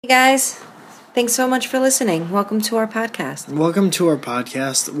Hey guys, thanks so much for listening. Welcome to our podcast. Welcome to our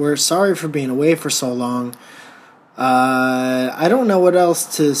podcast. We're sorry for being away for so long. I don't know what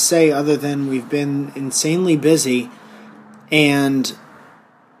else to say other than we've been insanely busy, and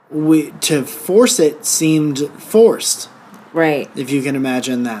to force it seemed forced. Right. If you can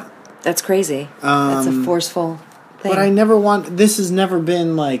imagine that. That's crazy. That's a forceful thing. But this has never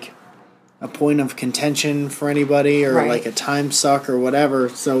been like a point of contention for anybody or like a time suck or whatever.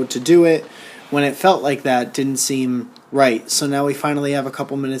 So to do it when it felt like that didn't seem right. So now we finally have a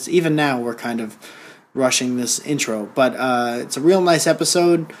couple minutes. Even now we're kind of rushing this intro. But it's a real nice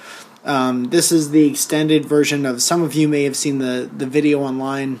episode. This is the extended version of, some of you may have seen the video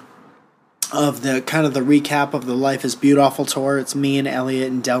online of the kind of the recap of the Life is Beautiful tour. It's me and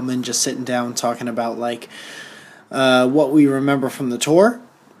Elliot and Delman just sitting down talking about like what we remember from the tour.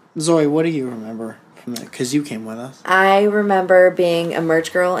 Zoe, what do you remember from that? Because you came with us. I remember being a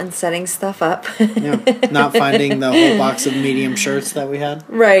merch girl and setting stuff up. Yeah, not finding the whole box of medium shirts that we had.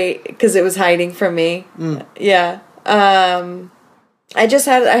 Right, because it was hiding from me. Yeah. I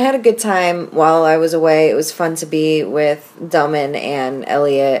had a good time while I was away. It was fun to be with Delman and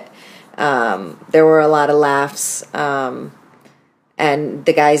Elliot. There were a lot of laughs. And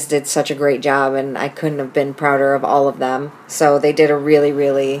the guys did such a great job, and I couldn't have been prouder of all of them. So they did a really,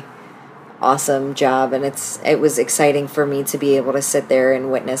 really awesome job, and it was exciting for me to be able to sit there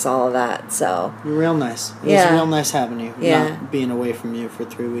and witness all of that. So real nice. It was real nice having you. Not being away from you for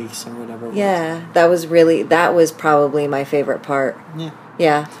 3 weeks or whatever. Yeah, that was probably my favorite part.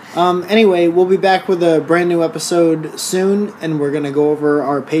 Yeah. Anyway, we'll be back with a brand new episode soon, and we're going to go over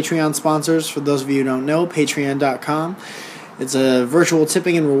our Patreon sponsors. For those of you who don't know, patreon.com. It's a virtual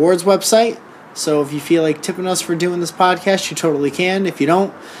tipping and rewards website. So if you feel like tipping us for doing this podcast, you totally can. If you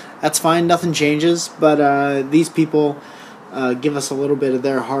don't, that's fine. Nothing changes. But these people give us a little bit of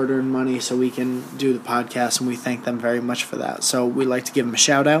their hard-earned money so we can do the podcast, and we thank them very much for that. So we'd like to give them a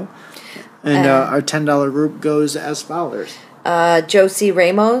shout-out. And our $10 group goes as follows. Josie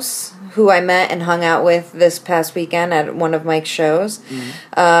Ramos, who I met and hung out with this past weekend at one of Mike's shows.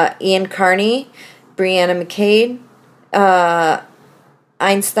 Ian Carney, Brianna McCade,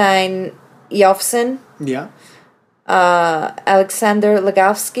 Einstein Yelfson. Yeah. Alexander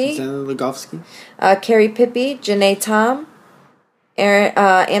Legowski. Carrie Pippi, Janae Tom,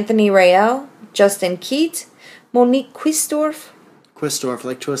 Anthony Rael, Justin Keat, Monique Quistorf,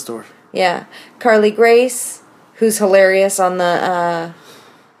 like Twistorf. Yeah. Carly Grace, who's hilarious on the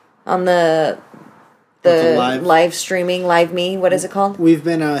live streaming, Live Me. What is it called? We've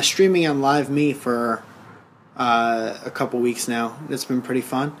been streaming on Live Me for a couple weeks now. It's been pretty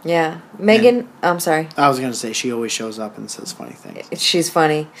fun. Yeah. Megan, I'm sorry. I was going to say, she always shows up and says funny things. She's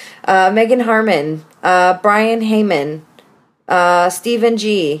funny. Megan Harmon, Brian Heyman, Stephen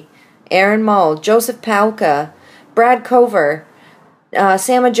G., Aaron Mull, Joseph Palka, Brad Cover,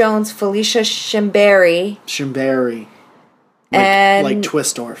 Sama Jones, Felicia Shimberry. And like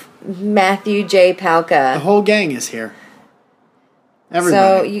Twistorf. Matthew J. Palka. The whole gang is here. Everybody.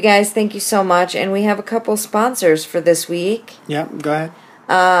 So, you guys, thank you so much. And we have a couple sponsors for this week. Yep, go ahead.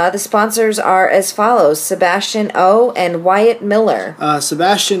 The sponsors are as follows: Sebastian O. and Wyatt Miller.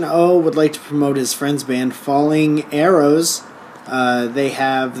 Sebastian O. would like to promote his friend's band, Falling Arrows. They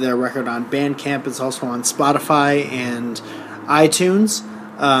have their record on Bandcamp. It's also on Spotify and iTunes.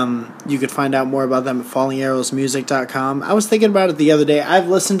 You could find out more about them at fallingarrowsmusic.com. I was thinking about it the other day. I've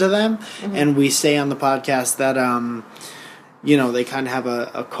listened to them, and we say on the podcast that they kind of have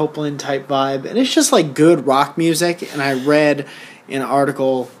a Copeland-type vibe. And it's just like good rock music. And I read an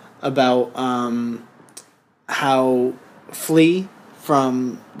article about how Flea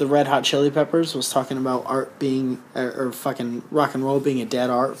from the Red Hot Chili Peppers was talking about art being, or fucking rock and roll being a dead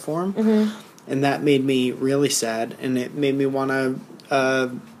art form. And that made me really sad. And it made me want to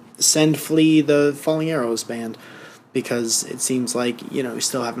send Flea the Falling Arrows band. Because it seems like, he's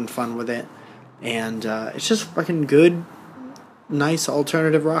still having fun with it. And it's just fucking good, nice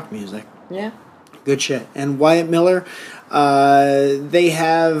alternative rock music. Yeah. Good shit. And Wyatt Miller, they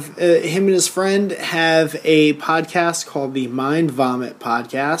have, him and his friend have a podcast called the Mind Vomit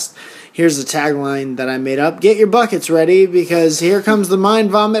Podcast. Here's a tagline that I made up. Get your buckets ready, because here comes the Mind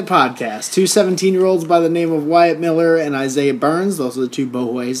Vomit Podcast. Two 17-year-olds by the name of Wyatt Miller and Isaiah Burns. Those are the two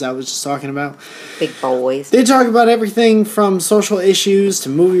boys I was just talking about. Big boys. They talk about everything from social issues to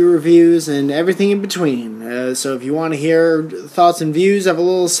movie reviews and everything in between. So if you want to hear thoughts and views of a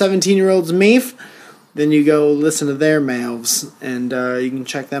little 17-year-old's meef, then you go listen to their mouths. And you can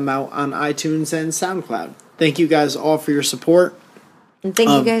check them out on iTunes and SoundCloud. Thank you guys all for your support. And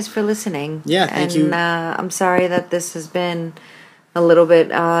thank you guys for listening. Yeah, thank you. And I'm sorry that this has been a little bit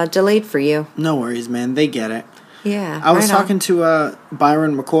delayed for you. No worries, man. They get it. Yeah. I was talking to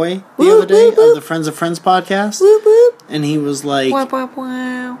Byron McCoy the Whoop, other day whoop, whoop. of the Friends of Friends podcast. Whoop, whoop. And he was like, Wow, wow,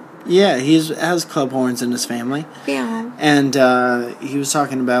 wow. yeah, he has club horns in his family. Yeah. And he was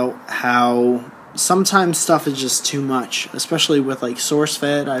talking about how sometimes stuff is just too much, especially with like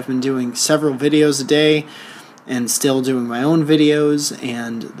SourceFed. I've been doing several videos a day and still doing my own videos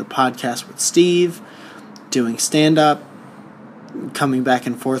and the podcast with Steve, doing stand-up, coming back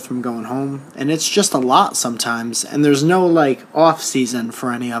and forth from going home. And it's just a lot sometimes. And there's no like off season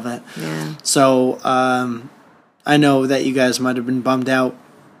for any of it. Yeah. So I know that you guys might have been bummed out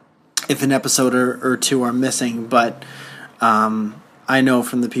if an episode or two are missing, but I know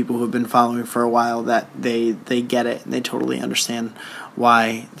from the people who have been following for a while that they get it and they totally understand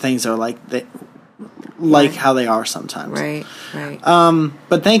why things are like how they are sometimes. Right.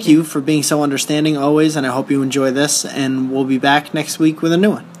 But thank you for being so understanding always, and I hope you enjoy this, and we'll be back next week with a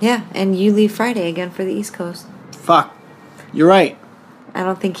new one. Yeah, and you leave Friday again for the East Coast. Fuck. You're right. I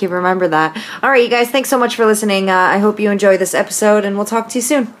don't think you remember that. All right, you guys, thanks so much for listening. I hope you enjoy this episode, and we'll talk to you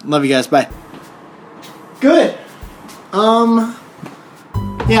soon. Love you guys. Bye. Good.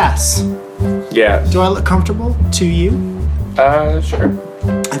 Yes. Yeah. Do I look comfortable to you? Sure.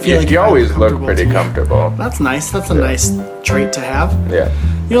 I feel like you I always look to pretty you. comfortable. That's nice. That's a nice trait to have. Yeah.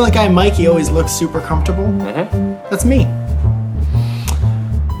 You know, that guy Mikey always looks super comfortable. Mm-hmm. That's me.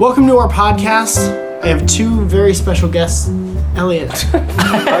 Welcome to our podcast. I have two very special guests. Elliot.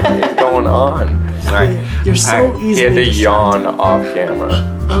 What is going on? Sorry. You're so He easy had to to yawn off camera.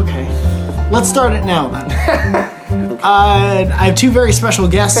 Okay. Let's start it now then. I have two very special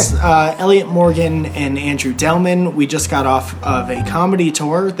guests, Elliot Morgan and Andrew Delman. We just got off of a comedy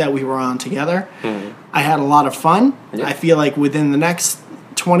tour that we were on together. Mm-hmm. I had a lot of fun. Yeah. I feel like within the next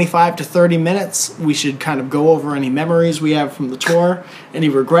 25 to 30 minutes, we should kind of go over any memories we have from the tour, any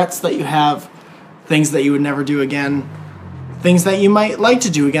regrets that you have, things that you would never do again, things that you might like to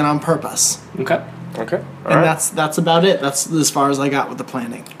do again on purpose. Okay. And that's about it. That's as far as I got with the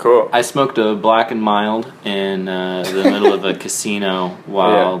planning. Cool. I smoked a Black and Mild in the middle of a casino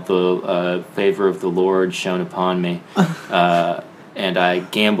while the favor of the Lord shone upon me. And I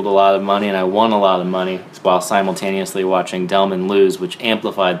gambled a lot of money, and I won a lot of money while simultaneously watching Delman lose, which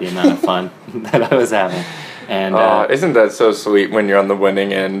amplified the amount of fun that I was having. And isn't that so sweet when you're on the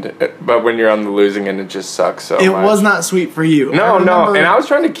winning end, but when you're on the losing end, it just sucks so much. It was not sweet for you. No, and I was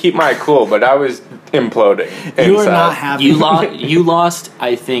trying to keep my cool, but I was imploding inside. You were not happy. You lost,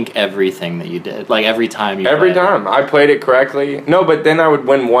 I think, everything that you did. Like, every time you Every played. time. I played it correctly. No, but then I would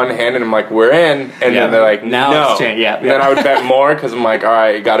win one hand, and I'm like, we're in. And then they're like, now no. It's changed. Yeah. And then I would bet more, because I'm like, all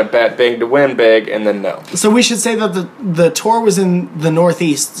right, got to bet big to win big, and then no. So we should say that the tour was in the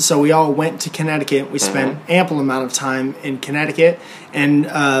Northeast, so we all went to Connecticut. We spent ample amount of time in Connecticut, and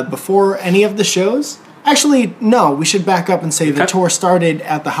before any of the shows, actually, no, we should back up and say the tour started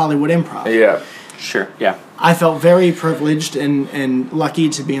at the Hollywood Improv. Yeah. Sure, yeah. I felt very privileged and lucky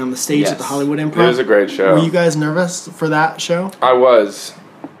to be on the stage at the Hollywood Improv. It was a great show. Were you guys nervous for that show? I was.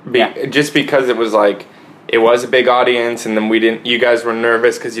 Just because it was like, it was a big audience, and then you guys were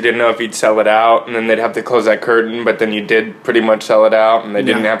nervous because you didn't know if you'd sell it out, and then they'd have to close that curtain, but then you did pretty much sell it out, and they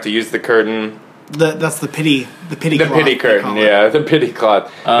didn't have to use the curtain. That's the pity cloth. The pity curtain, the pity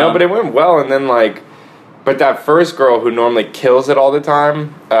cloth. No, but it went well, and then but that first girl who normally kills it all the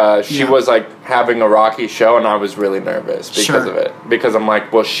time, she was like having a rocky show, and I was really nervous because of it. Because I'm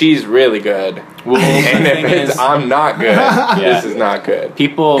like, well, she's really good, Well, and if I'm not good, this is not good.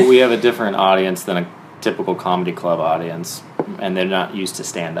 We have a different audience than a typical comedy club audience, and they're not used to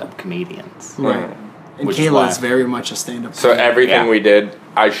stand-up comedians. Right. And Which Kayla is is very much a stand-up So comedian. everything we did,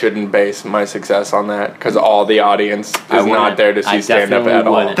 I shouldn't base my success on that, because all the audience is not there to see stand-up at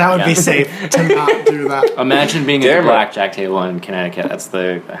all. wouldn't. That would be safe to not do that. Imagine being at Damn the it. Blackjack table in Connecticut. That's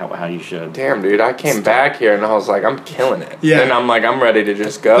how you should. Damn, dude, I came back here and I was like, I'm killing it. Yeah. And I'm like, I'm ready to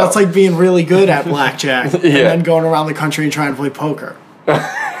just go. That's like being really good at blackjack and then going around the country and trying to play poker.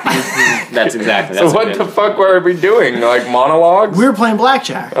 That's exactly. So what the fuck were we doing? Like monologues? We were playing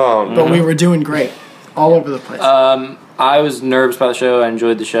blackjack, but we were doing great all over the place. I was nervous about the show. I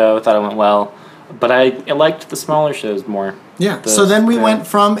enjoyed the show. I thought it went well, but I liked the smaller shows more. Yeah. So then we went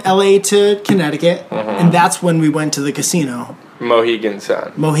from LA to Connecticut, and that's when we went to the casino, Mohegan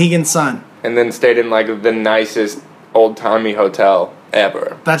Sun. Mohegan Sun. And then stayed in like the nicest old-timey hotel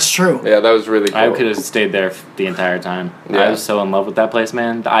ever. That's true. Yeah, that was really cool. I could have stayed there the entire time. Yeah. I was so in love with that place,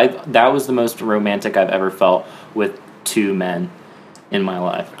 man. That was the most romantic I've ever felt with two men. in my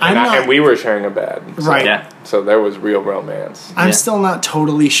life. And we were sharing a bed. So, Right. Yeah. So there was real romance. I'm still not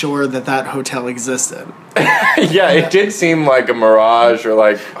totally sure that hotel existed. Yeah, it did seem like a mirage or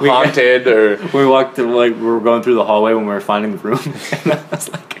like haunted or... We walked to, we were going through the hallway when we were finding the room, and I was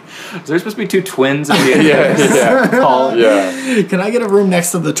like, is there supposed to be two twins in the hall? Yeah. Can I get a room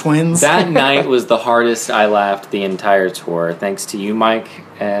next to the twins? That night was the hardest I laughed the entire tour, thanks to you, Mike,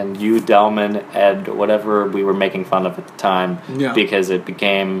 and you, Delman, Ed, whatever we were making fun of at the time, because it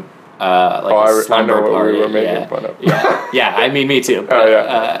became a slumber I know what party. we were making fun of. Yeah, I mean, me too.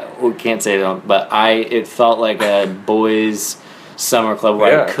 But, we can't say that, but it felt like a boys' summer club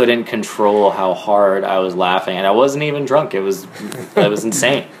where I couldn't control how hard I was laughing, and I wasn't even drunk. It was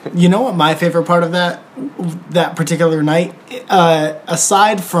insane. You know what my favorite part of that particular night,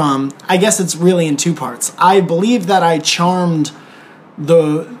 aside from, I guess it's really in two parts. I believe that I charmed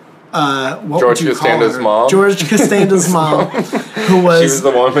the George Costanza's mom. George Costanza's mom, who was... She was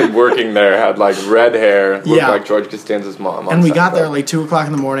the woman working there, had like red hair, looked like George Costanza's mom. And we got there like 2 o'clock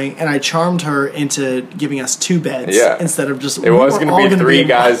in the morning, and I charmed her into giving us 2 beds instead of just... It was going to be 3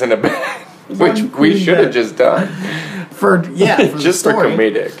 guys in a bed, which we should have just done. For just for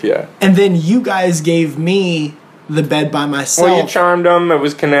comedic, And then you guys gave me the bed by myself. Well, you charmed them. It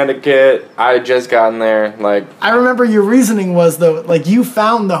was Connecticut. I had just gotten there. I remember your reasoning was, though, you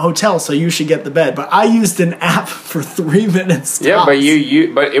found the hotel, so you should get the bed. But I used an app for 3 minutes tops. Yeah,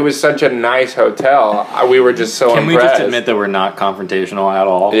 but it was such a nice hotel. We were just so impressed. Can we just admit that we're not confrontational at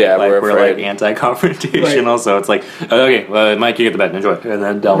all? Yeah, we're anti-confrontational. Right. So it's like, okay, Mike, you get the bed, enjoy. And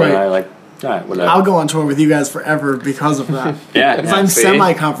then Delvin and I are like, all right, whatever. I'll go on tour with you guys forever because of that. Because I'm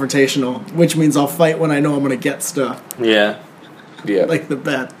semi-confrontational, which means I'll fight when I know I'm going to get stuff. Yeah. Like the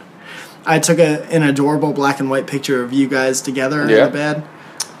bed. I took an adorable black and white picture of you guys together in the bed.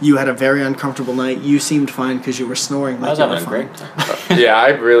 You had a very uncomfortable night. You seemed fine because you were snoring like you were fine. Yeah, I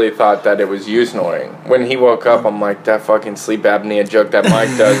really thought that it was you snoring. When he woke up, I'm like, that fucking sleep apnea joke that Mike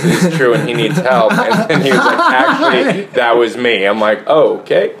does is true and he needs help. And then he was like, actually, that was me. I'm like, oh,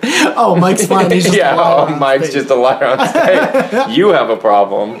 okay. Oh, Mike's fine. He's just Mike's just a liar on stage. You have a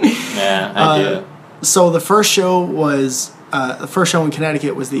problem. Yeah, I do. So the first show was... the first show in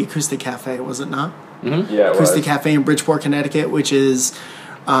Connecticut was the Acoustic Cafe, was it not? Mm-hmm. Yeah, it Acoustic Cafe in Bridgeport, Connecticut, which is...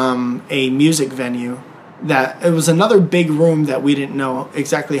 a music venue that it was another big room that we didn't know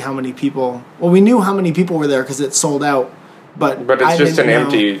exactly how many people. Well, we knew how many people were there because it sold out, but it's just an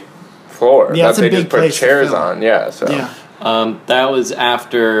empty floor that they just put chairs on. Yeah, so that was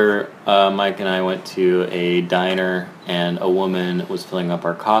after Mike and I went to a diner and a woman was filling up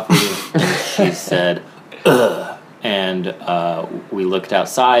our coffee and she said, "Ugh." And we looked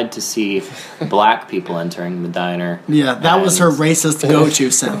outside to see black people entering the diner. Yeah, that was her racist go-to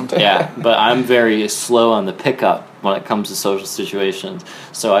sound. Yeah, but I'm very slow on the pickup when it comes to social situations.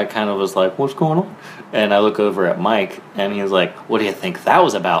 So I kind of was like, what's going on? And I look over at Mike, and he was like, what do you think that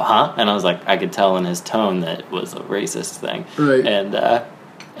was about, huh? And I was like, I could tell in his tone that it was a racist thing. Right.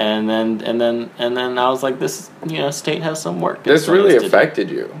 And then I was like, this, state has some work. This really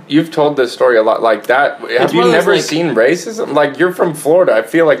affected you. You've told this story a lot like that. Have you never seen racism? Like, you're from Florida. I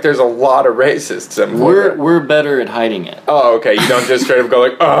feel like there's a lot of racists in Florida. We're better at hiding it. Oh, okay. You don't just straight up go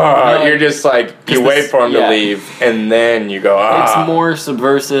like, oh. You're just like, you wait for him to leave, and then you go, It's more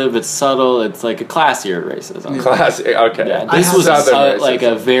subversive. It's subtle. It's like a classier racism. Classy. Okay. Yeah, this was like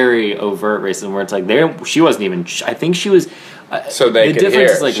a very overt racism where it's like, she wasn't even, I think she was... So they the could difference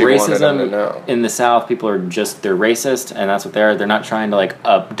hear. is like She racism in the South. People are they're racist, and that's what they are. They're not trying to like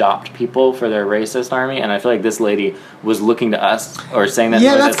adopt people for their racist army. And I feel like this lady was looking to us or saying that.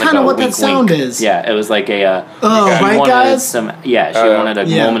 Yeah, that's kind of what that sound is. Yeah, it was like a. Right, guys. She wanted a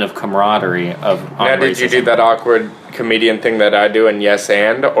moment of camaraderie of. Now, did you do that awkward comedian thing that I do and yes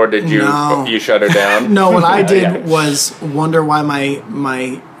and, or did you shut her down? No, what I did was wonder why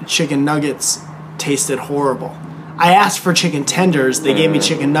my chicken nuggets tasted horrible. I asked for chicken tenders, they gave me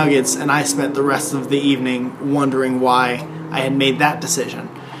chicken nuggets, and I spent the rest of the evening wondering why I had made that decision.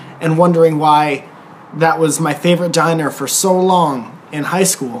 And wondering why that was my favorite diner for so long in high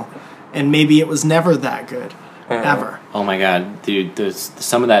school, and maybe it was never that good, ever. Oh my god, dude,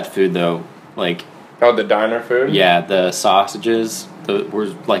 some of that food though, like... Oh, the diner food? Yeah, the sausages were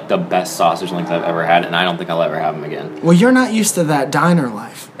like the best sausage links I've ever had, and I don't think I'll ever have them again. Well, you're not used to that diner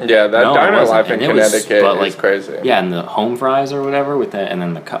life. Yeah, diner life in Connecticut is crazy. Yeah, and the home fries or whatever with that, and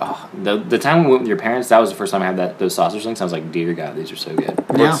then the time we went with your parents, that was the first time I had those sausage links. I was like, dear God, these are so good.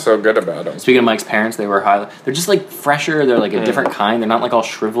 What's so good about them? Speaking of Mike's parents, they're just like fresher. They're like a different kind. They're not like all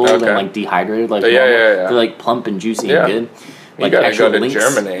shriveled and like dehydrated. Like They're like plump and juicy and good. Like you gotta go to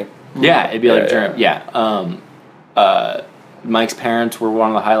Germany. Yeah, it'd be like German. Yeah. Mike's parents were one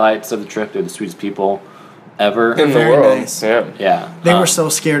of the highlights of the trip. They're the sweetest people ever. In the Very world. nice. Yeah. They were so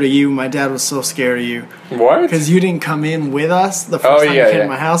scared of you. My dad was so scared of you. What? Because you didn't come in with us the first time you came to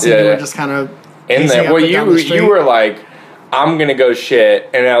my house, and you were just kind of in there. Well, you were like, I'm gonna go shit,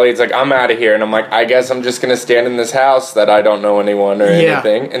 and Elliot's like, I'm out of here, and I'm like, I guess I'm just gonna stand in this house that I don't know anyone or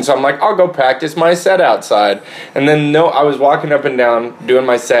anything, and so I'm like, I'll go practice my set outside, and then I was walking up and down doing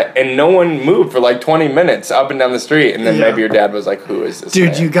my set, and no one moved for like 20 minutes up and down the street, and then maybe your dad was like, who is this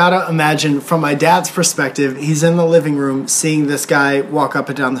dude? man? You gotta imagine from my dad's perspective, he's in the living room seeing this guy walk up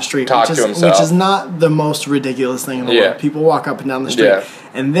and down the street, Talk to himself. which is not the most ridiculous thing in the world. People walk up and down the street,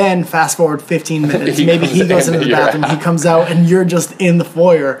 and then fast forward 15 minutes, maybe he goes into the bathroom, he comes out, and you're just in the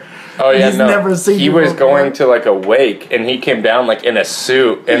foyer. Oh yeah, He's never seen he you was before. going to like a wake, and he came down like in a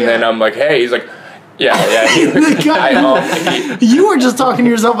suit, and then I'm like, hey, he's like, yeah. He was, The guy- you were just talking to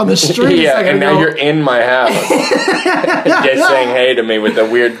yourself on the street. Yeah, and now you're in my house, just saying hey to me with a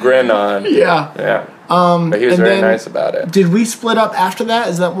weird grin on. Yeah. But he was and very then- nice about it. Did we split up after that?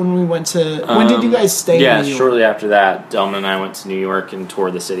 Is that when we went to? When did you guys stay? Yeah, in New York? shortly after that, Delman and I went to New York and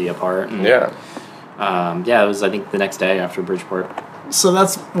toured the city apart. And, Yeah. it was, I think, the next day after Bridgeport. So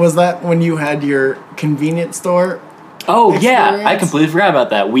was that when you had your convenience store? Oh, yeah. I experience? completely forgot about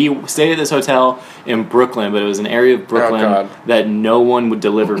that. We stayed at this hotel in Brooklyn, but it was an area of Brooklyn that no one would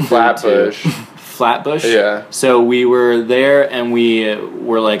deliver food Flatbush. to. Flatbush. Yeah. So we were there, and we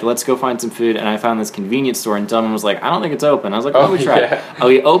were like, let's go find some food. And I found this convenience store, and Delman was like, I don't think it's open. I was like, let me try it.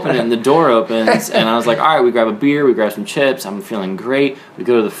 We open it, and the door opens, and I was like, all right, we grab a beer, we grab some chips. I'm feeling great. We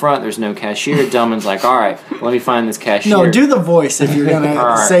go to the front. There's no cashier. Delman's like, all right, let me find this cashier. No, do the voice if you're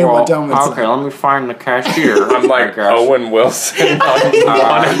gonna say what Delman said. Okay, let me find the cashier. I'm like Owen Wilson on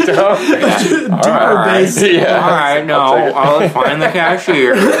Monaco. All right. bass. Yeah. All right, no, I'll find the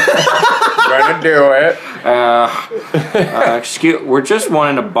cashier. Trying to do it. Excuse, we're just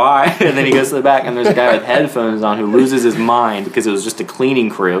wanting to buy. And then he goes to the back, and there's a guy with headphones on who loses his mind because it was just a cleaning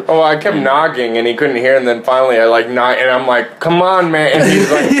crew. Oh, I kept knocking, and he couldn't hear, and then finally I like knock, and I'm like, come on, man. And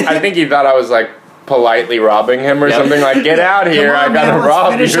he's like, I think he thought I was like politely robbing him or something, like, get out here, Come on, I gotta man, rob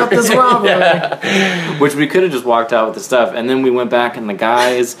let's finish you. up this robbery. Which we could have just walked out with the stuff, and then we went back, and the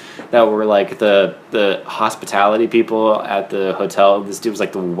guys that were like the hospitality people at the hotel, this dude was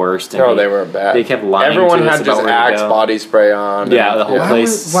like the worst. No, they were bad. They kept lying. Everyone to us had about just where to Axe go. body spray on. Yeah, the whole Why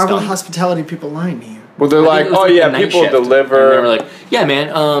place. were the stunk. hospitality people lying to you? Well, they're I like, think it was oh like yeah, the night people shift. deliver. And they were like, yeah,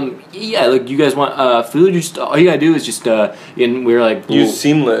 man, yeah, like you guys want food? You just all you gotta do is just and we were like, use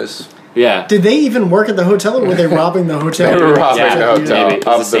Seamless. yeah. Did they even work at the hotel, or were they robbing the hotel? They were robbing Yeah, the hotel maybe. It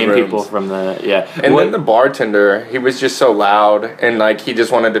was of the the same rooms. people from the And then the bartender, he was just so loud, and like he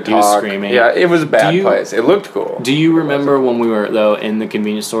just wanted to talk. He was screaming. Yeah, it was a bad Do you- place. It looked cool. Do you remember when we were though in the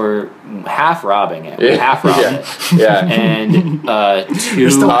convenience store, half robbing it, half robbing it, Yeah. and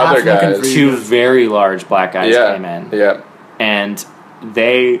still half other looking guys. for you. two very large black guys came in, Yeah. and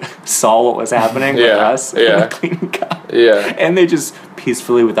they saw what was happening with Yeah, us, yeah. and the cleaning guy, Yeah. and they just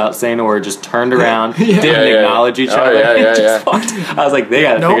peacefully, without saying a word, just turned around, didn't Yeah, yeah. acknowledge each Oh, other, yeah, and yeah, just yeah. walked. I was like, they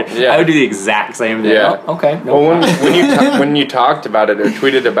gotta Nope. figure. Yeah. I would do the exact same thing. Yeah. Oh, okay. No Well, problem. when you talked about it or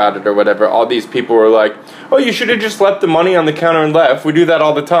tweeted about it or whatever, all these people were like, "Oh, you should have just left the money on the counter and left. We do that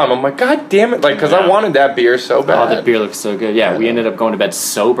all the time." I'm like, "God damn it!" Like, because I Yeah. wanted that beer so bad. Oh, the beer looks so good. Yeah, we ended up going to bed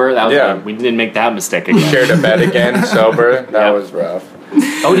sober. That was like, we didn't make that mistake again. Shared a bed again, sober. That Yep. was rough.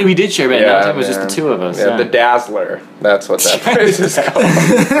 Oh, we did share bed. Yeah, That time it was just the man. two of us. Yeah, Yeah. the Dazzler. That's what that place is called.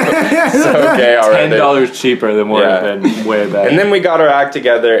 So gay already. $10 cheaper than what Yeah. would have been way back. And then we got our act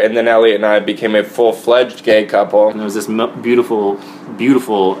together, and then Elliot and I became a full-fledged gay couple. And there was this beautiful,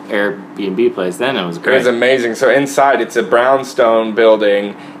 beautiful Airbnb place. Then it was It great. was amazing. So inside, it's a brownstone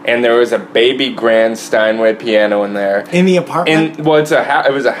building, and there was a baby grand Steinway piano in there. In the apartment? Well, it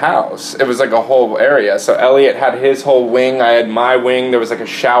was a house. It was like a whole area. So Elliot had his whole wing. I had my wing. There was like a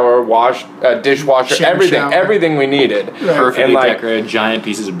shower, dishwasher, Shower. everything we needed. Perfectly And, like, decorated, giant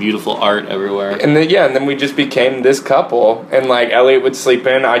pieces of beautiful art everywhere. And then we just became this couple. And like Elliot would sleep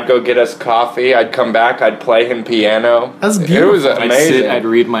in, I'd go get us coffee. I'd come back, I'd play him piano. That's It beautiful. was I'd amazing. sit, I'd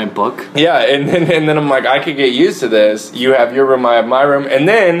read my book. Yeah, and then I'm like, I could get used to this. You have your room, I have my room. And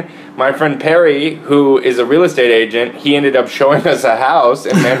then my friend Perry, who is a real estate agent, he ended up showing us a house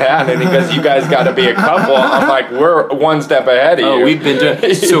in Manhattan, and he goes, "You guys got to be a couple." I'm like, "We're one step ahead of you." Oh, we've been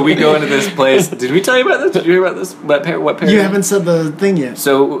doing. So we go into this place. Did we tell you about this? Did you hear about this? What Perry? You haven't said the thing yet.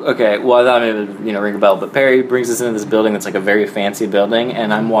 So okay, well I thought maybe it would, ring a bell, but Perry brings us into this building that's like a very fancy building,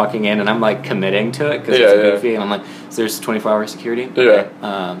 and I'm walking in and I'm like committing to it because it's goofy, and I'm like, "So there's 24-hour security?" Yeah. Okay.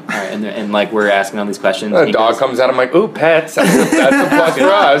 All right, and like we're asking all these questions. A dog comes out. I'm like, "Ooh, pets! That's a plus for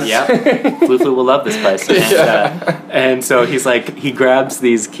us." Yeah, yeah, Flu will love this place. And so he's like, he grabs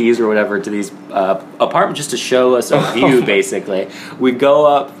these keys or whatever to these apartments just to show us a view, basically. We go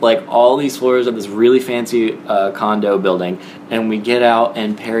up, like, all these floors of this really fancy condo building, and we get out,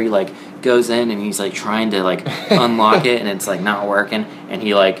 and Perry, like, goes in, and he's, like, trying to, like, unlock it, and it's, like, not working, and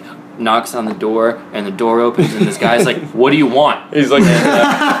he, like, knocks on the door, and the door opens, and this guy's like, "What do you want?" He's like,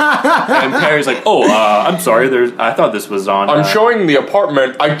 and Perry's like, "Oh, I'm sorry. I thought this was on. I'm showing the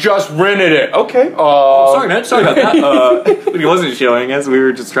apartment. I just rented it. Okay. Sorry, man. Sorry about that. He wasn't showing us. We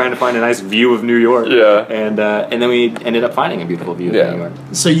were just trying to find a nice view of New York. Yeah. And then we ended up finding a beautiful view of New York.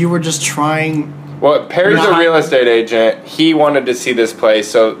 So you were just trying. Well, Perry's a real estate agent. He wanted to see this place,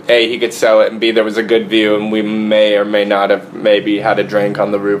 so A, he could sell it, and B, there was a good view, and we may or may not have maybe had a drink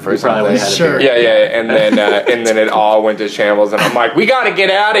on the roof or something. Sure. Yeah, and then it all went to shambles, and I'm like, we got to get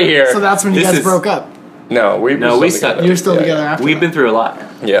out of here. So that's when you guys broke up. No, we stuck. You were still together after. We've been through a lot.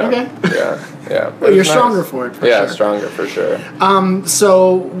 Yeah. Okay. Yeah. Well, you're stronger for it. Stronger for sure.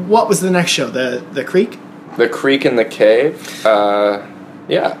 So what was the next show? The Creek. The Creek and the Cave.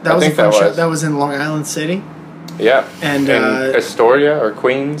 Yeah, that was a fun show. That was in Long Island City. Yeah, and Astoria or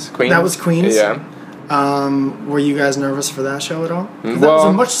Queens. That was Queens. Yeah. Were you guys nervous for that show at all? That was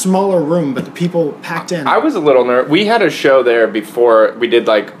a much smaller room, but the people packed in. I was a little nervous. We had a show there before we did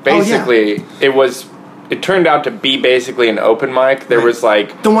basically it turned out to be basically an open mic. There was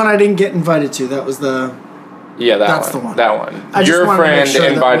like the one I didn't get invited to. That was the. Yeah, that's the one. That one. Your friend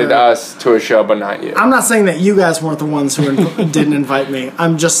invited us to a show, but not you. I'm not saying that you guys weren't the ones who didn't invite me.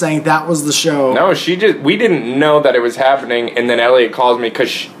 I'm just saying that was the show. No, we didn't know that it was happening, and then Elliot calls me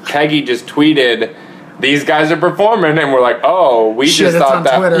because Peggy just tweeted, "These guys are performing," and we're like, "Oh, we just thought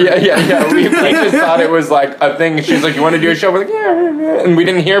that." Twitter. Yeah. We just thought it was like a thing. She's like, "You want to do a show?" We're like, "Yeah," and we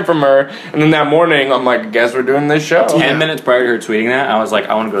didn't hear from her. And then that morning, I'm like, "Guess we're doing this show." 10 minutes prior to her tweeting that, I was like,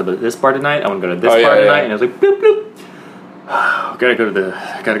 "I want to go to this bar tonight. I want to go to this bar tonight," and I was like, "Bloop bloop." Gotta go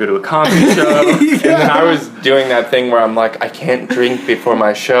to a comedy show. And then I was doing that thing where I'm like, I can't drink before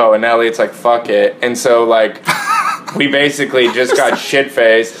my show, and Elliot's like, fuck it. And so like we basically just got shit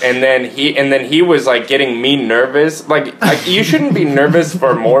faced, and then he was like getting me nervous. Like you shouldn't be nervous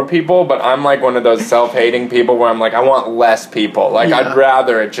for more people, but I'm like one of those self-hating people where I'm like, I want less people. Like I'd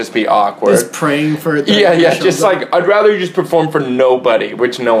rather it just be awkward. Just praying for it. Just like I'd rather you just perform for nobody,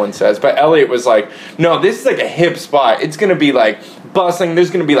 which no one says. But Elliot was like, no, this is like a hip spot. It's gonna be like bustling. There's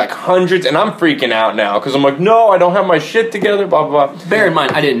gonna be like hundreds, and I'm freaking out now because I'm like, no, I don't have my shit together. Blah blah blah. Bear in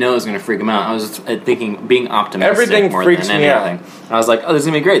mind, I didn't know it was gonna freak him out. I was thinking, being optimistic. Everything more freaks than me anything. Out. I was like, oh, this is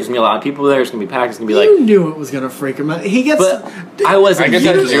gonna be great. There's gonna be a lot of people there. It's gonna be packed. It's gonna be like. You knew it was gonna freak him out. He gets. But I wasn't. I guess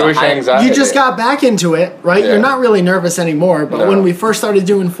that's Jewish anxiety. You just got back into it, right? Yeah. You're not really nervous anymore. But when we first started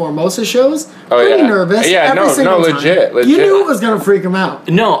doing Formosa shows, pretty nervous. Yeah, legit. You knew it was gonna freak him out.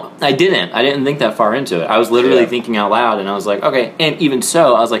 No, I didn't. I didn't think that far into it. I was literally thinking out loud, and I was like, okay. And even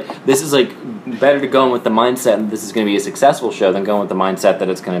so, I was like, this is like better to go in with the mindset that this is going to be a successful show than going with the mindset that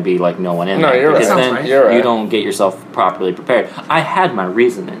it's going to be like no one in there. No, you're right. Because then You're right. you don't get yourself properly prepared. I had my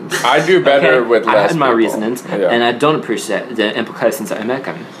reasonings. I do better with less I had my people. reasonings, and I don't appreciate the implications I make.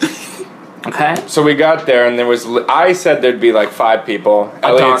 Okay. So we got there, and there was. I said there'd be like 5 people.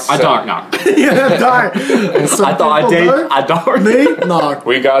 I don't know. Yeah, dark. I thought I did. I don't. Me? No.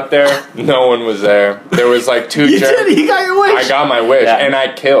 We got there. No one was there. There was like 2. You did. You got your wish. I got my wish, and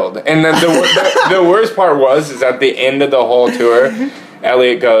I killed. And then the worst part is at the end of the whole tour,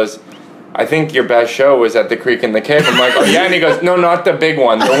 Elliot goes, I think your best show was at the Creek and the Cave. I'm like, oh yeah, and he goes, no, not the big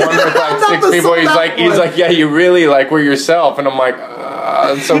one, the one with like 6 people. He's like, yeah, you really like were yourself, and I'm like,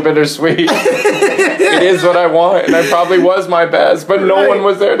 it's so bittersweet. It is what I want, and I probably was my best, but no one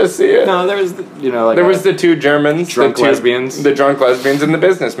was there to see it. No, there was, there was the 2 Germans, drunk lesbians, the drunk lesbians, and the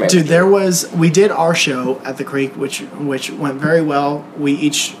businessman. Dude, we did our show at the Creek, which went very well. We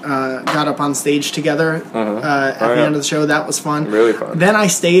each got up on stage together at the end of the show. That was fun. Really fun. Then I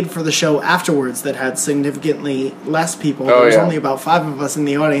stayed for the show afterwards that had significantly less people. There was only about 5 of us in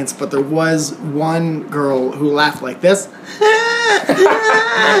the audience, but there was one girl who laughed like this.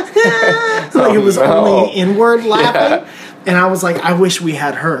 Like it was only inward laughing. And I was like, I wish we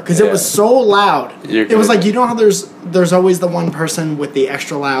had her because it was so loud. It was like, you know how there's always the one person with the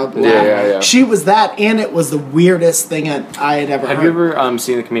extra loud laugh. Yeah. She was that, and it was the weirdest thing I had ever heard. Have you ever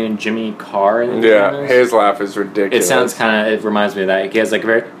seen the comedian Jimmy Carr? Yeah, his laugh is ridiculous. It sounds it reminds me of that. He has like a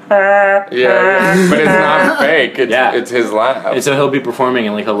very Yeah, but it's not fake. It's his laugh. And so he'll be performing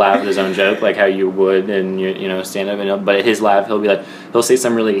and like he'll laugh at his own joke, like how you would in your stand up. And but at his laugh, he'll be like he'll say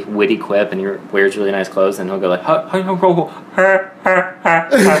some really witty quip, and he wears really nice clothes, and he'll go like, yeah,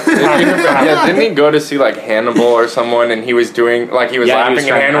 didn't he go to see like Hannibal or someone, and he was doing like he was laughing,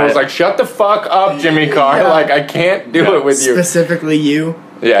 and Hannibal was like, "Shut the fuck up, Jimmy Carr! Yeah. Like I can't do it with you." Specifically, you.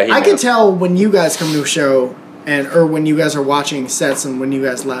 Yeah, I can tell when you guys come to a show. Or when you guys are watching sets and when you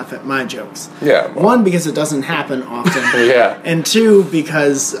guys laugh at my jokes. Yeah. Well. One, because it doesn't happen often. Yeah. And two,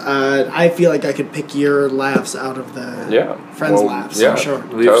 because I feel like I could pick your laughs out of the friends' laughs. Yeah, I'm sure.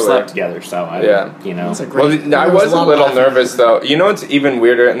 We've slept together, so I was a little nervous though. You know what's even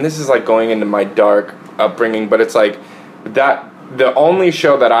weirder, and this is like going into my dark upbringing, but it's like that. The only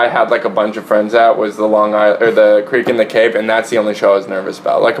show that I had like a bunch of friends at was the Long Island or the Creek in the Cave, and that's the only show I was nervous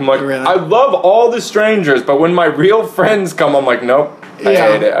about. Like I'm like, really? I love all the strangers, but when my real friends come, I'm like, nope, I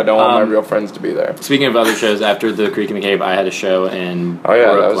hate it. I don't want my real friends to be there. Speaking of other shows, after the Creek in the Cave, I had a show in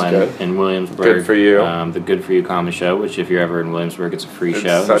Brooklyn, in Williamsburg. Good for you. The Good for You comedy show, which if you're ever in Williamsburg, it's a free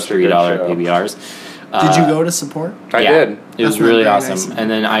show. It's $3 PBRs. Did you go to support? I did. It was really awesome. Nice. And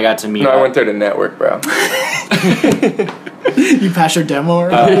then I got to meet. I went there to network, bro. You passed your demo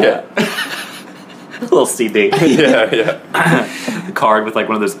already? Yeah. A little CD. Yeah. The card with like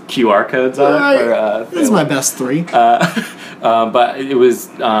one of those QR codes on it. This is my best 3. But it was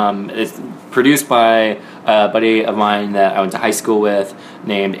it's produced by a buddy of mine that I went to high school with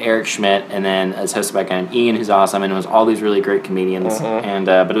named Eric Schmidt, and then it's hosted by a guy named Ian, who's awesome, and it was all these really great comedians. And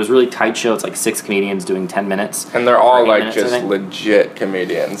but it was a really tight show. It's like 6 comedians doing 10 minutes, and they're all like just legit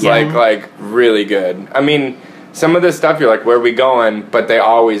comedians, like really good. I mean, some of this stuff you're like, where are we going? But they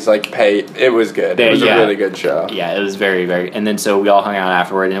always like pay. It was good. It was a really good show. Yeah, it was very, very. And then so we all hung out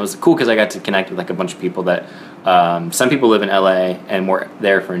afterward, and it was cool because I got to connect with like a bunch of people that. Some people live in LA and we're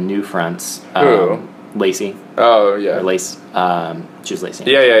there for new fronts. Who? Lacey. Oh yeah. Or Lace. She was Lacey.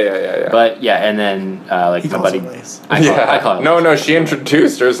 Yeah. But yeah, and then like my buddy. Lace. I call her. No. She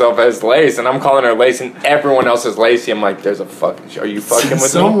introduced herself as Lace, and I'm calling her Lace, and everyone else is Lacey. I'm like, there's a fucking. Are you fucking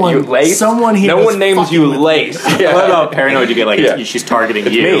with me? You Lace? Someone here. No one names you Lace. Yeah. What about paranoid? You get like she's targeting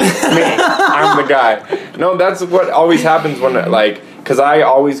you. Me. I'm the guy. No, that's what always happens when like. Because I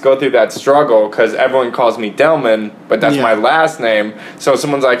always go through that struggle because everyone calls me Delman, but that's my last name. So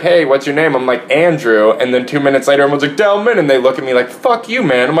someone's like, hey, what's your name? I'm like, Andrew. And then 2 minutes later, everyone's like, Delman. And they look at me like, fuck you,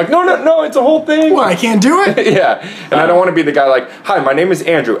 man. I'm like, no, it's a whole thing. Well, I can't do it. Yeah. And I don't want to be the guy like, hi, my name is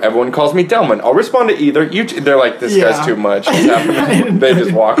Andrew. Everyone calls me Delman. I'll respond to either. They're like, this guy's too much. They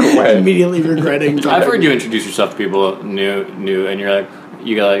just walk away. Immediately regretting. I've heard you introduce yourself to people new, and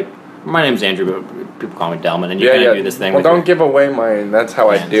you go like, my name's Andrew, but people call me Delman, and you kind of do this thing. Well, don't give away mine. That's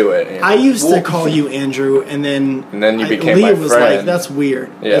how I do it. I used to call you Andrew, and then you became Leah my was friend. Like, that's weird.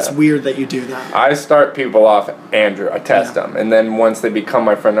 Yeah. It's weird that you do that. I start people off Andrew. I test them, and then once they become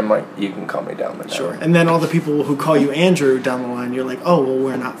my friend, I'm like, you can call me Delman. Sure. And then all the people who call you Andrew down the line, you're like, oh, well,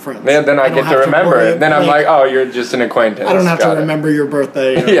 we're not friends. Yeah, then I get to remember it. Then I'm like, oh, you're just an acquaintance. I don't have to remember your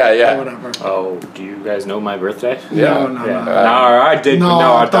birthday. Or, yeah. Or whatever. Oh, do you guys know my birthday? Yeah. No. I did. No,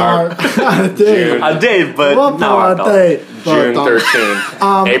 I did. I did, but no, I don't. June 13th.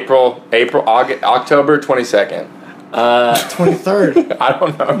 October 22nd. 23rd. I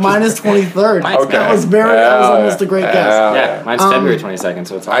don't know. Mine is 23rd. Okay. That was almost a great guess. Yeah, mine's February 22nd,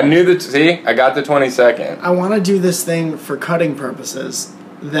 so it's I knew that. See, I got the 22nd. I want to do this thing for cutting purposes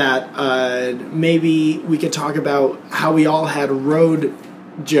that maybe we could talk about how we all had road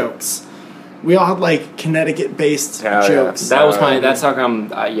jokes. We all had like Connecticut-based jokes. That was my. That's how come.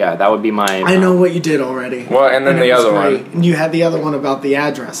 That would be my. I know what you did already. Well, and then the other one. And you had the other one about the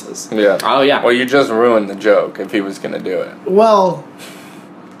addresses. Yeah. Oh yeah. Well, you just ruined the joke if he was gonna do it. Well,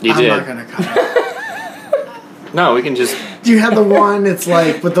 you I'm did. not gonna cut it. No, we can just. You had the one. It's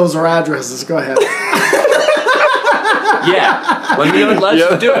like, but those are addresses. Go ahead. Yeah, let's do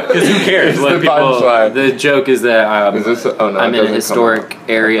it because who cares? The joke is that I'm in a historic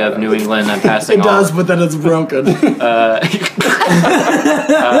area of New England. I'm passing. It does, but then it's broken. It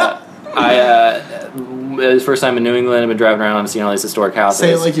was the first time in New England. I've been driving around. I'm seeing all these historic houses.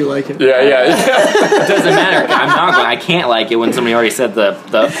 Say it like you like it. Yeah. It doesn't matter. I'm not going. I can't like it when somebody already said the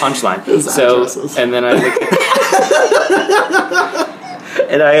punchline. And then I look.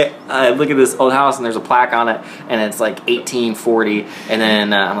 And I look at this old house and there's a plaque on it and it's like 1840 and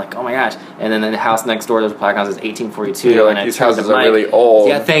then I'm like, oh my gosh, and then the house next door there's a plaque on it says 1842. You're like, these houses are really old.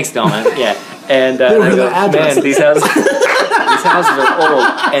 Yeah, thanks, Delman. Yeah, and I go, man, these houses are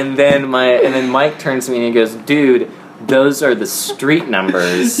old. And then Mike turns to me and he goes, dude, those are the street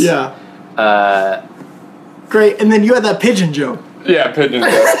numbers. Yeah. Great, and then you had that pigeon joke. Yeah, pigeon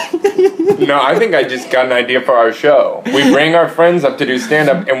joke. No, I think I just got an idea for our show. We bring our friends up to do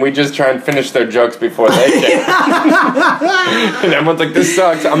stand-up, and we just try and finish their jokes before they can. And everyone's like, this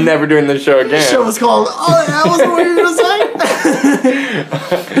sucks. I'm never doing this show again. The show was called, that wasn't what you were going to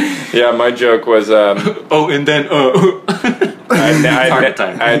say? Yeah, my joke was... and then...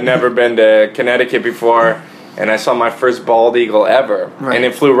 I had never been to Connecticut before, and I saw my first bald eagle ever. Right. And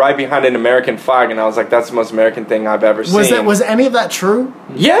it flew right behind an American flag, and I was like, that's the most American thing I've ever seen. Was any of that true?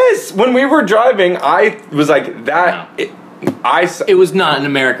 Yes! When we were driving, I was like, that... No. It was not an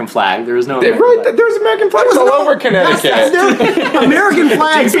American flag. There was no American flag. There was American flags all over Connecticut. American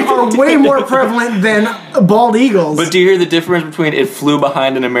flags are way more prevalent than bald eagles. But do you hear the difference between it flew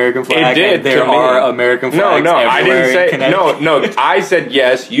behind an American flag It did, and there to me. are American flags No, I everywhere didn't say... in Connecticut? No, I said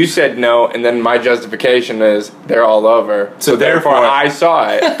yes, you said no, and then my justification is they're all over. So therefore, I saw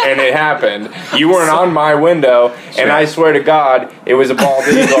it, and it happened. You weren't on my window, and I swear to God, it was a bald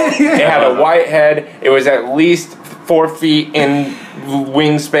eagle. It had a white head. It was at least 4 feet in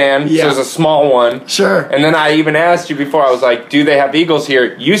wingspan, so it was a small one. Sure. And then I even asked you before, I was like, do they have eagles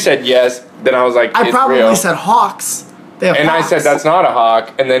here? You said yes. Then I was like, I it's probably real. said hawks. They have And hawks. I said, that's not a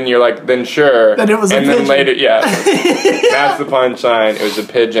hawk. And then you're like, then sure. Then it was a and pigeon. then later, yeah. That's the punchline. It was a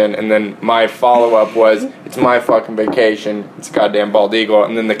pigeon. And then my follow-up was, it's my fucking vacation. It's a goddamn bald eagle.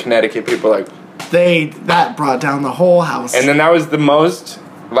 And then the Connecticut people were like... That brought down the whole house. And then that was the most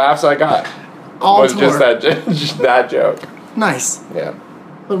laughs I got. All was tour. just that joke. Nice. Yeah.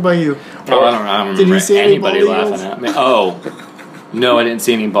 What about you? Oh, I don't remember Did you see any anybody bald laughing eagles? at me. Oh, no, I didn't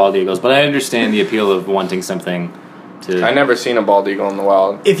see any bald eagles, but I understand the appeal of wanting something to... I never seen a bald eagle in the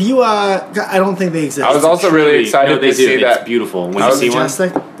wild. If you, I don't think they exist. I was also really excited No, they to do. see It's that. beautiful. When I you was see one...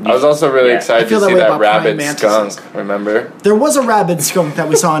 Majestic. I was also really Yeah. excited I feel to that see way that about rabid praying skunk. Remember? There was a rabid skunk that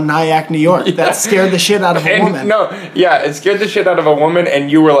we saw in Nyack, New York, that scared the shit out of a woman. It scared the shit out of a woman, and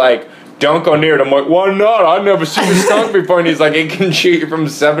you were like, don't go near it. I'm like, why not? I've never seen a skunk before. And he's like, it can shoot you from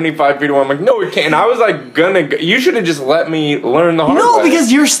 75 feet away. I'm like, no, it can't. And I was like, you should have just let me learn the hard way. No,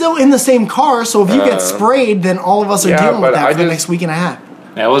 because you're still in the same car, so if you get sprayed, then all of us are dealing with that for the next week and a half.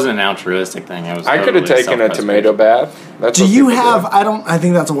 That wasn't an altruistic thing. I could have taken a tomato bath. That's Do what you people have, do. I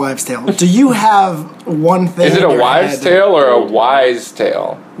think that's a wives' tale. Do you have one thing? Is it a in your wives' head? tale or a wise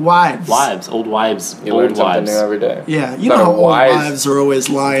tale? Wives. Old wives. You old learn something wives. new every day. Yeah, you Not know a how old wise- wives are always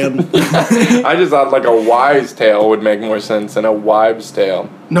lying. I just thought like a wise tale would make more sense than a wives' tale.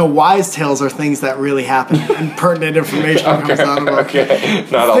 No, wise tales are things that really happen and pertinent information comes out of them. Okay,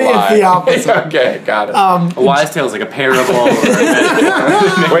 not a It's lie. the opposite. Okay, got it. A wise tale is like a parable. Or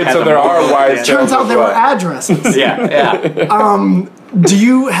a Wait, so there are wise tales Turns out as they were well. addresses. yeah. Do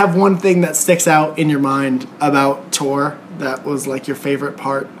you have one thing that sticks out in your mind about tour that was like your favorite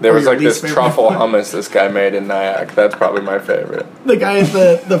part? There or was your like this least favorite truffle part? hummus this guy made in Nyack. That's probably my favorite. The guy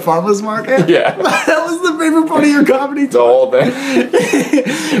at the farmer's market? Yeah. That was the favorite part of your comedy The tour. whole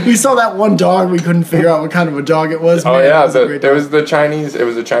thing. We saw that one dog. We couldn't figure out what kind of a dog it was. Oh Man, yeah, it was a great there dog. was the Chinese. It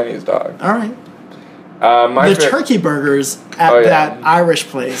was a Chinese dog. All right. My The turkey burgers at Oh, yeah. that Irish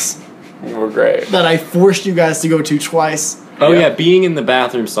place were great. that I forced you guys to go to twice. Oh Yeah. yeah, being in the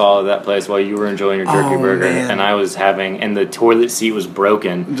bathroom stall of that place while you were enjoying your turkey Oh, burger, man. and I was and the toilet seat was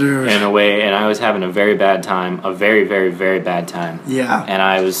broken Dude. in a way, and I was having a very bad time, a very, very, very bad time. Yeah. And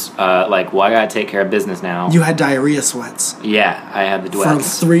I was like, well, I gotta take care of business now. You had diarrhea sweats Yeah, I had the for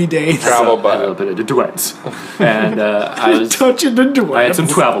duets. 3 days. Travel A little butt. bit of the duets. And I was Touching the door. I had some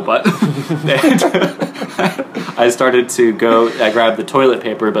travel butt. And I started to go. I grabbed the toilet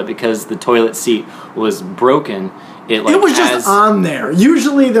paper, but because the toilet seat was broken, it was just on there.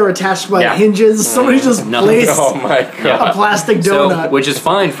 Usually they're attached by Yeah. hinges. Somebody just No. placed Oh my god. Yeah. a plastic So, donut. which is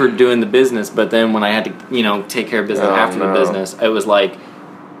fine for doing the business, but then when I had to, take care of business Oh, after the no. business, it was like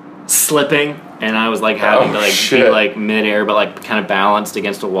slipping, and I was like having Oh, to like be shit. like midair, but like kind of balanced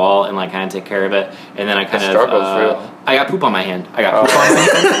against a wall and like kind of take care of it. And then I kind of struggle's real. I got poop on my hand. I got poop on my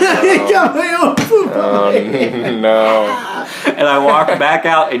hand, I got my own poop. No. and I walked back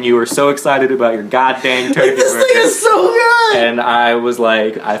out, and you were so excited about your goddamn turkey This thing burger. is so good. And I was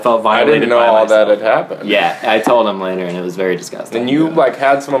like, I felt I violated didn't know by all myself. that had happened. Yeah, I told him later, and it was very disgusting. And you like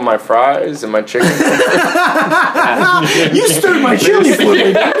had some of my fries and my chicken. You stirred my chili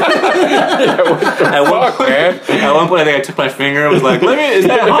fluid. At one Fuck, man. At one point, I think I took my finger and was like, "Let me, is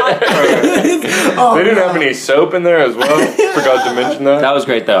that hot?" Oh, They didn't no. have any soap in there as well. Forgot to mention that. That was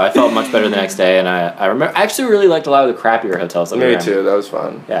great, though. I felt much better the next day, and I remember. I actually really liked a lot of the crappier hotels that we were Me in. too. That was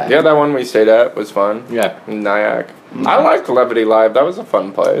fun. Yeah. Yeah, that one we stayed at was fun. Yeah. In Nyack. I liked Levity Live. That was a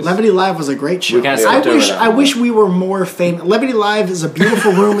fun place. Levity Live was a great show. We kinda skipped over that I one. wish we were more famous. Levity Live is a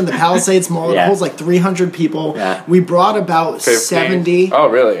beautiful room in the Palisades Mall. Yeah. It holds like 300 people. Yeah. We brought about 50. 70. Oh,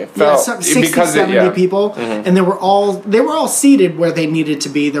 really? Yeah, 60, 70 people. And they were all seated where they needed to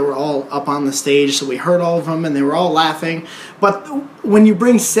be. They were all up on the stage, so we heard all of them, and they were all laughing. But when you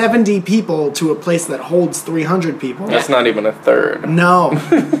bring 70 people to a place that holds 300 people... That's not even a third. No.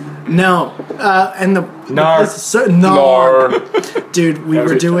 No. And the... Nar. Nar. Dude, we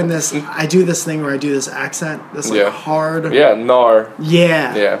Every were doing time. this... I do this thing where I do this accent. This, like, hard... Yeah, Nar.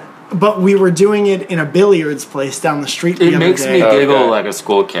 Yeah. Yeah. But we were doing it in a billiards place down the street the It other makes day. me giggle Okay. like a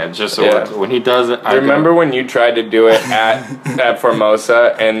school kid. Just so Yeah. when he does it, I Remember when you tried to do it at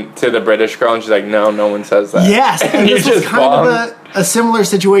Formosa and to the British girl and she's like, no one says that. Yes, and you this was just kind bombed? of a similar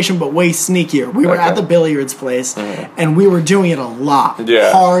situation, but way sneakier. We were at the billiards place, and we were doing it a lot,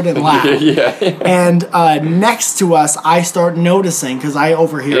 Yeah. hard and loud. yeah. And next to us, I start noticing, because I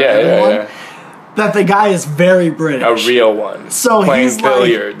overhear everyone, Yeah. that the guy is very British. A real one. So playing he's like-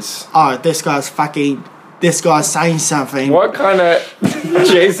 billiards. Oh, this guy's saying something. What kind of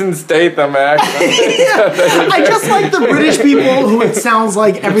Jason Statham accent? I just like the British people who it sounds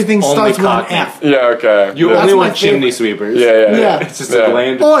like everything Only starts with an Cockney. F. Yeah, okay. You yeah. only That's want my chimney favorite. sweepers. Yeah. Yeah. It's just Yeah. a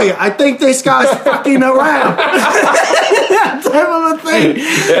bland. Boy, I think this guy's fucking around. That type of a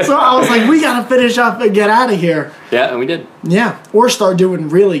thing. So I was like, we gotta finish up and get out of here. Yeah, and we did. Yeah. Or start doing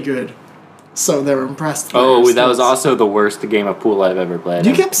really good. So they're impressed. Oh, that was Still- also the worst game of pool I've ever played.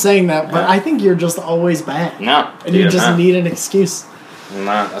 You kept saying that, but I think you're just always bad. No. And you dude, just no. need an excuse.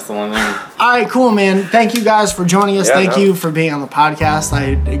 Nah, that's the one thing. All right, cool, man. Thank you guys for joining us. Yeah, Thank no. you for being on the podcast.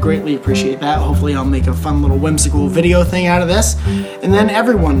 I greatly appreciate that. Hopefully, I'll make a fun little whimsical video thing out of this. And then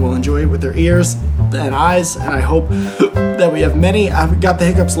everyone will enjoy it with their ears and eyes. And I hope that we have many. I've got the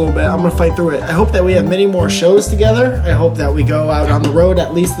hiccups a little bit. I'm going to fight through it. I hope that we have many more shows together. I hope that we go out on the road,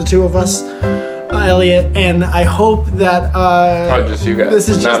 at least the two of us. Elliot, and I hope that just you guys. this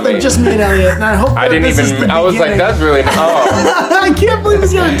is not me. just me and Elliot, and I hope I that didn't this is even. the I was like, beginning. that's really. Oh. I can't believe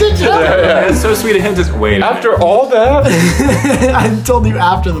he's gonna ditch it. It's so sweet of him. Just wait. After all that. I told you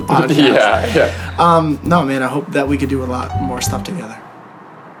after the podcast. Yeah. No, man, I hope that we could do a lot more stuff together.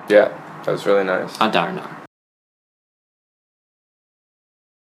 Yeah. That was really nice. Darn.